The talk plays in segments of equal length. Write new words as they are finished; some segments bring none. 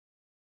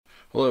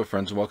Hello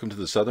friends and welcome to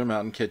the Southern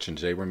Mountain Kitchen.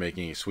 Today we're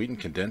making a sweetened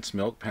condensed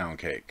milk pound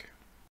cake.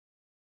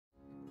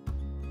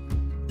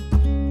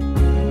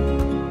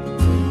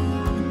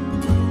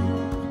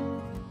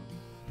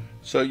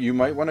 So you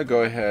might want to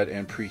go ahead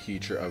and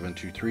preheat your oven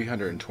to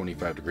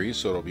 325 degrees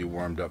so it'll be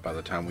warmed up by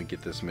the time we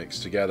get this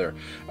mixed together.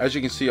 As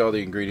you can see, all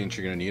the ingredients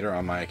you're going to need are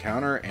on my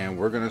counter, and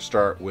we're going to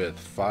start with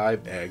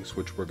 5 eggs,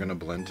 which we're going to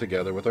blend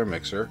together with our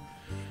mixer.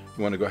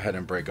 You want to go ahead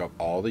and break up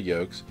all the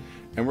yolks,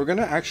 and we're going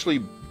to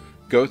actually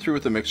go through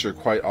with the mixer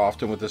quite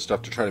often with this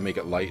stuff to try to make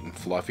it light and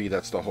fluffy.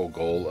 That's the whole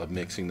goal of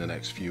mixing the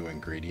next few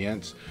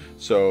ingredients.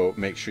 So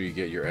make sure you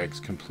get your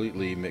eggs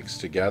completely mixed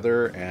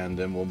together, and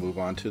then we'll move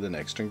on to the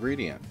next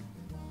ingredient.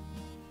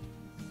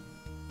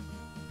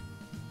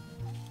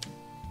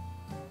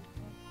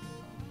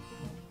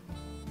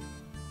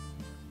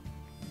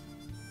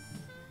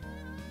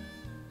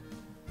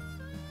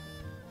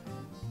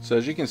 So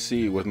as you can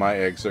see with my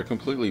eggs, they're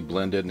completely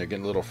blended and they're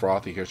getting a little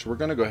frothy here. So we're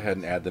going to go ahead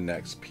and add the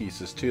next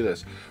pieces to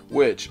this,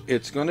 which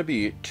it's going to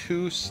be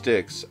 2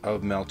 sticks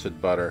of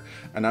melted butter.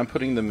 And I'm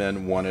putting them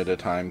in one at a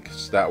time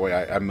because that way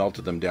I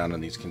melted them down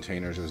in these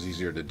containers. It was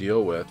easier to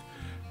deal with.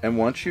 And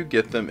once you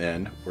get them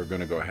in, we're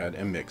going to go ahead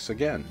and mix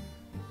again.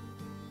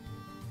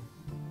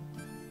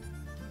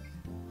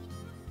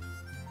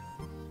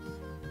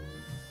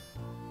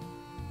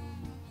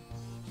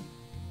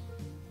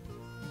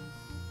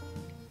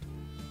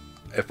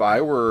 If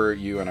I were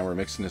you and I were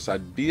mixing this,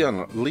 I'd be on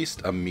at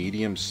least a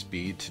medium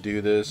speed to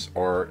do this,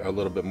 or a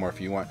little bit more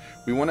if you want.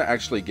 We want to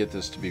actually get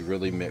this to be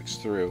really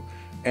mixed through.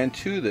 And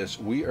to this,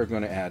 we are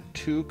going to add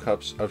 2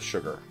 cups of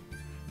sugar.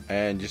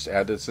 And just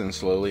add this in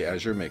slowly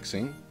as you're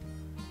mixing.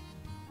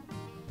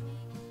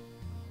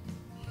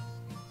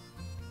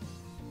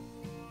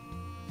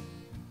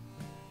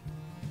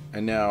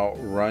 And now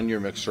run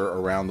your mixer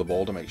around the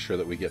bowl to make sure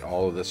that we get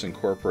all of this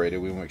incorporated.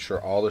 We want to make sure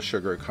all the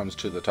sugar comes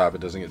to the top, it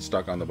doesn't get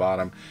stuck on the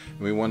bottom. And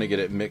we want to get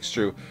it mixed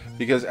through,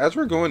 because as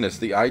we're going this,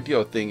 the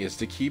ideal thing is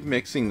to keep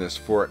mixing this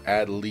for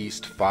at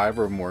least 5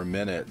 or more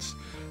minutes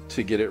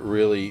to get it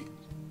really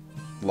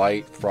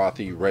light,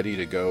 frothy, ready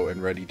to go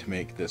and ready to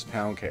make this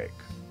pound cake.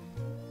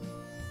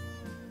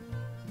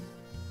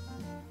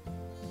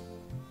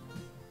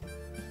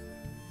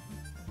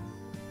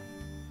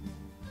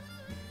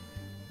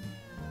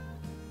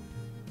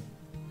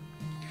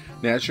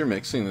 Now as you're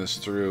mixing this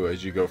through,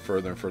 as you go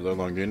further and further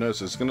along, you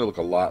notice it's going to look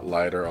a lot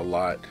lighter, a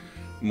lot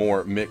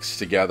more mixed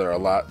together, a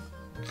lot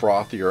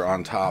frothier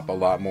on top, a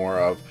lot more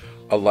of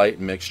a light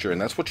mixture, and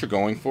that's what you're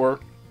going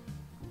for.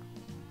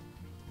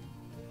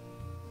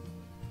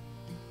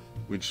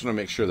 We just want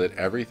to make sure that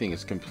everything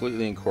is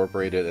completely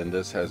incorporated and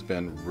this has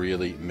been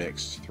really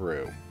mixed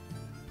through.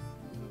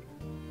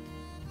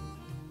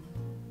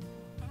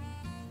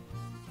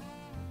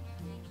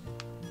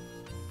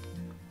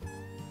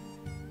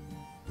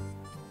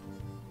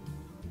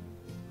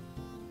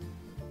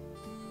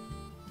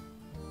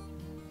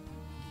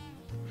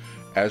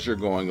 As you're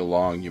going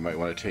along, you might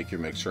want to take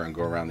your mixer and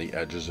go around the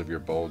edges of your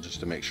bowl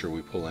just to make sure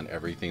we pull in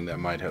everything that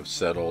might have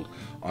settled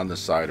on the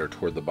side or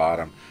toward the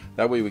bottom.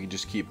 That way we can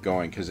just keep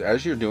going, because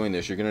as you're doing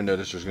this, you're going to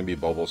notice there's going to be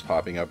bubbles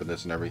popping up in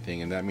this and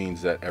everything, and that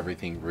means that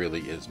everything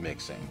really is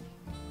mixing.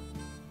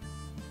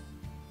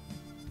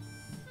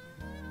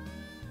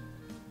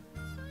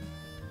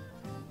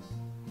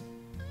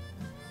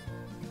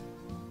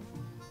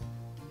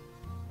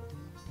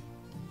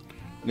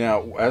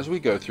 Now, as we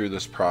go through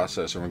this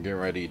process and we're getting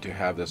ready to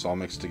have this all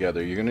mixed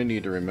together, you're going to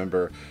need to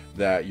remember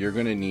that you're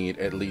going to need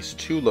at least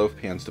 2 loaf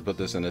pans to put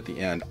this in at the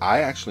end. I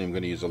actually am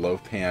going to use a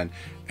loaf pan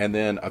and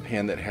then a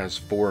pan that has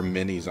 4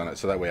 minis on it,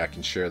 so that way I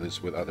can share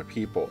this with other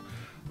people.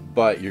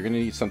 But you're going to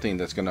need something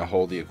that's going to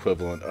hold the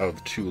equivalent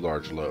of 2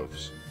 large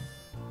loaves.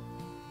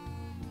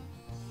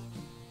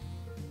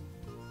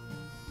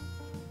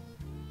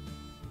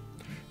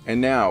 And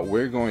now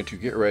we're going to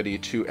get ready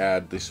to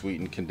add the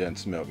sweetened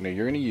condensed milk. Now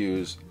you're going to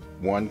use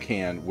 1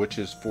 can, which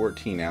is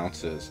 14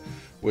 ounces,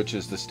 which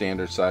is the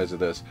standard size of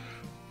this.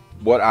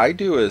 What I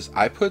do is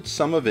I put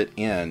some of it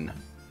in,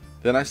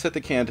 then I set the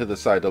can to the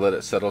side to let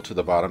it settle to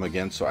the bottom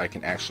again so I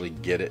can actually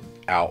get it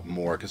out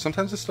more, because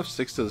sometimes this stuff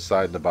sticks to the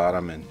side and the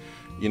bottom, and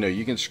you know,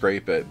 you can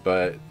scrape it,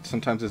 but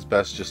sometimes it's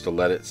best just to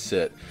let it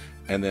sit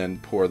and then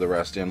pour the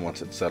rest in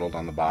once it's settled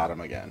on the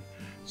bottom again.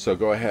 So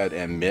go ahead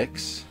and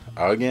mix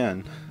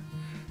again,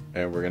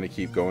 and we're going to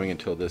keep going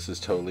until this is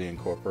totally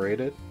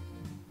incorporated.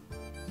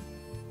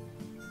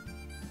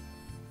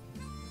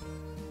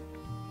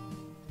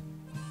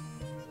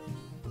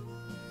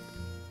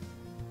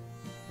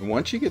 And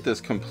once you get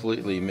this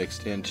completely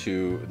mixed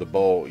into the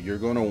bowl, you're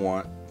going to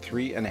want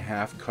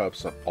 3.5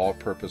 cups of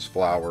all-purpose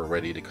flour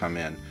ready to come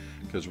in,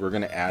 because we're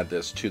going to add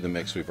this to the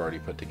mix we've already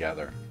put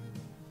together.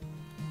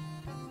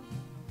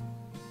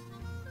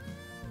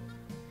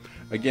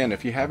 Again,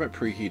 if you haven't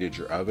preheated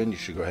your oven, you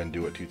should go ahead and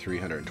do it to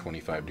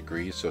 325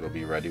 degrees so it'll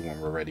be ready when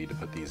we're ready to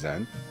put these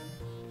in.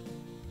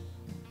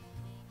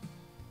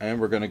 And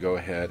we're going to go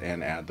ahead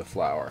and add the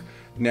flour.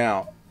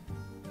 Now,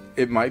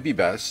 It might be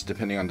best,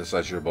 depending on the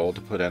size of your bowl,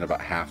 to put in about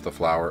half the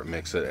flour,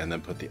 mix it, and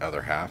then put the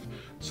other half,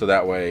 so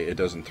that way it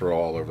doesn't throw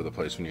all over the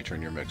place when you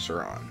turn your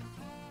mixer on.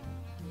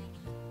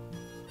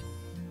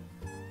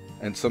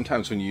 And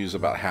sometimes when you use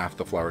about half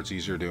the flour, it's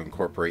easier to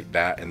incorporate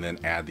that and then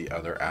add the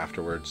other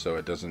afterwards, so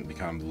it doesn't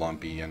become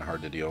lumpy and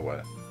hard to deal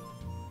with.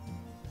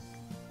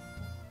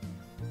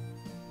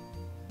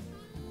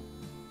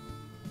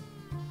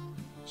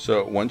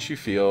 So once you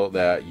feel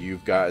that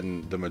you've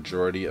gotten the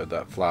majority of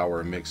that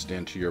flour mixed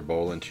into your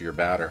bowl, into your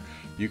batter,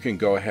 you can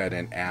go ahead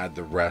and add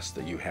the rest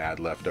that you had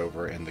left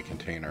over in the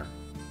container.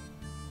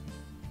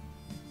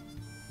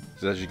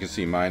 So as you can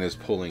see, mine is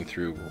pulling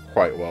through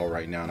quite well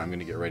right now, and I'm going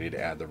to get ready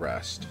to add the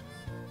rest.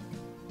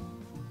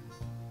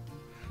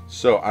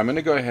 So I'm going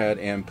to go ahead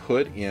and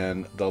put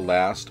in the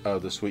last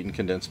of the sweetened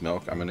condensed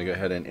milk. I'm going to go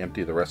ahead and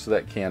empty the rest of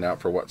that can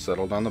out for what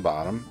settled on the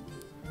bottom.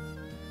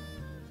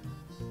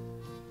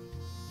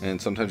 And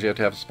sometimes you have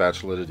to have a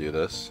spatula to do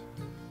this.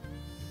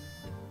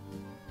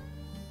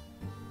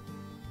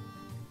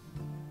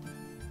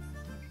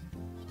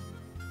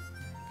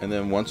 And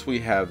then once we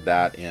have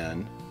that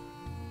in,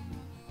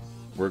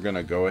 we're going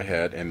to go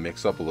ahead and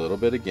mix up a little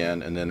bit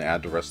again and then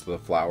add the rest of the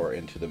flour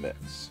into the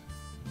mix.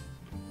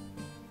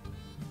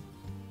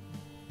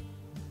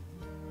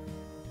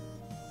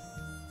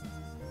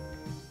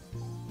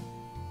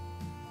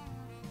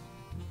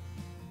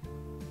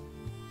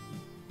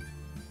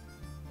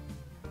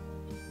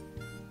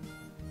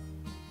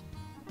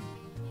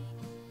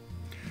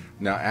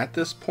 Now at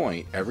this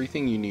point,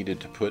 everything you needed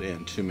to put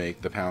in to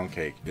make the pound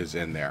cake is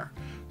in there.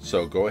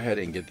 So go ahead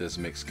and get this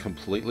mixed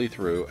completely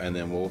through, and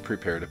then we'll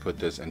prepare to put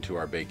this into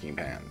our baking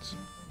pans.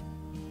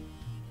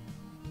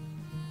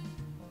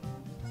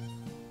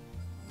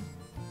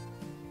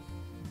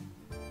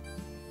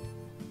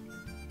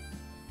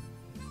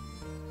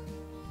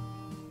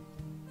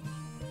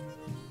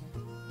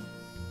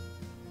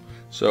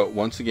 So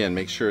once again,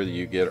 make sure that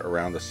you get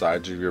around the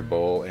sides of your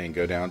bowl and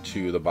go down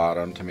to the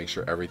bottom to make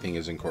sure everything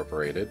is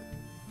incorporated.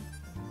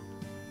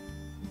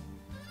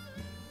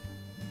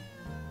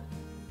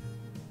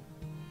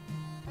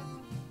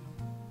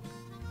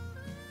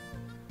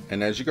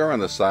 And as you go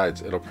around the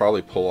sides, it'll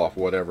probably pull off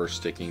whatever's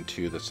sticking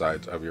to the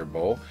sides of your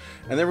bowl.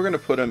 And then we're going to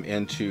put them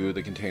into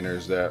the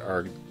containers that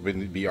are going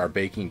to be our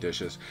baking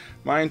dishes.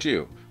 Mind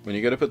you, when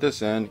you go to put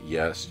this in,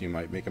 yes, you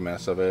might make a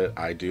mess of it.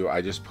 I do.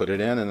 I just put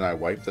it in and I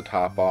wipe the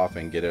top off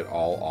and get it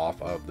all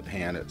off of the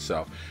pan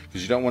itself.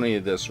 Because you don't want any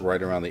of this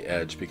right around the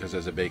edge, because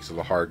as it bakes,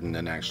 it'll harden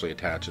and actually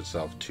attach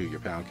itself to your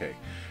pound cake.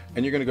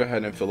 And you're going to go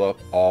ahead and fill up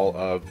all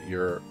of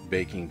your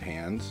baking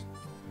pans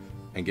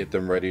and get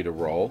them ready to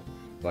roll.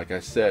 Like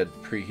I said,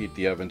 preheat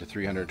the oven to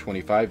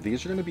 325.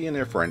 These are going to be in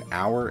there for an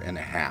hour and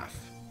a half.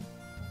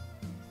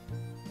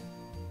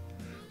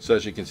 So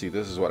as you can see,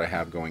 this is what I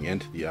have going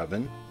into the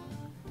oven.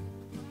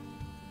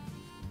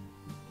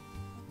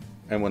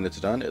 And when it's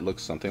done, it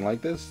looks something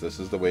like this. This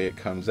is the way it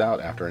comes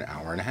out after an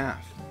hour and a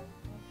half.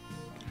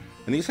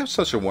 And these have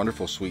such a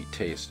wonderful sweet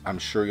taste. I'm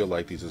sure you'll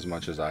like these as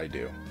much as I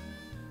do.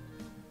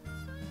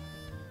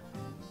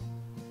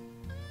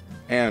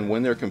 And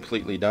when they're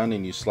completely done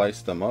and you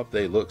slice them up,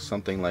 they look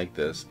something like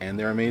this. And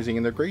they're amazing,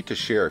 and they're great to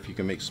share if you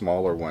can make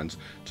smaller ones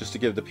just to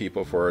give the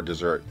people for a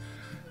dessert.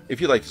 If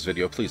you like this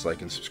video, please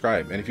like and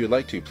subscribe. And if you'd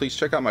like to, please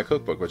check out my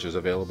cookbook, which is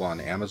available on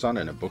Amazon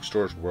and at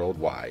bookstores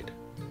worldwide.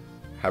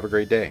 Have a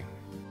great day.